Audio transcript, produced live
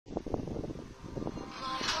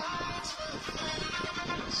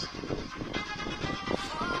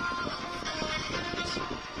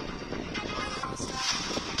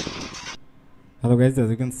Hello guys, as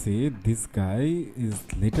you can see, this guy is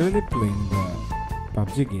literally playing the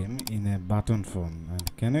PUBG game in a button phone.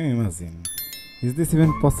 And can you imagine? Is this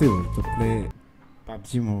even possible to play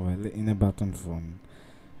PUBG Mobile in a button phone?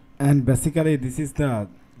 And basically, this is the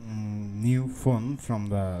new phone from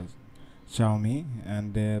the Xiaomi,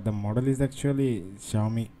 and the model is actually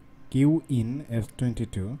Xiaomi Qin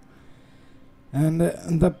F22. And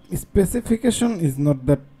the specification is not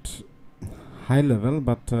that high level,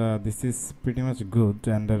 but this is pretty much good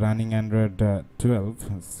and running Android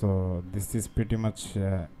 12, so this is pretty much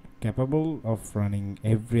capable of running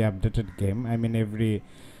every updated game. I mean every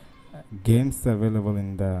games available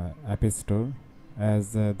in the App Store,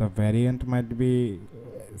 as the variant might be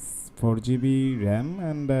 4 GB RAM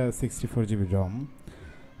and 64 GB ROM.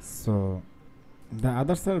 So the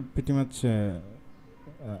others are pretty much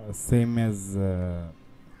same as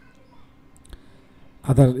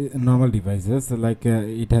other normal devices, like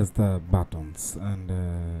it has the buttons, and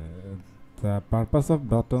the purpose of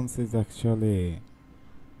buttons is actually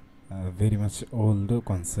very much old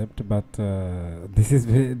concept, but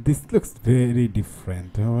this looks very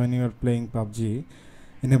different when you are playing PUBG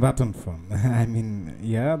in a button phone. I mean,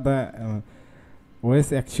 yeah, the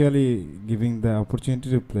OS actually giving the opportunity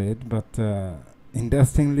to play it, but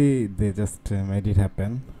interestingly they just made it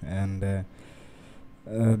happen. And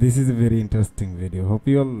this is a very interesting video. Hope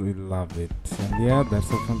you all will love it. And yeah,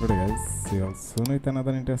 that's all from today, guys. See you all soon with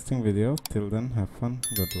another interesting video. Till then, have fun,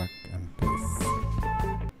 good luck, and peace.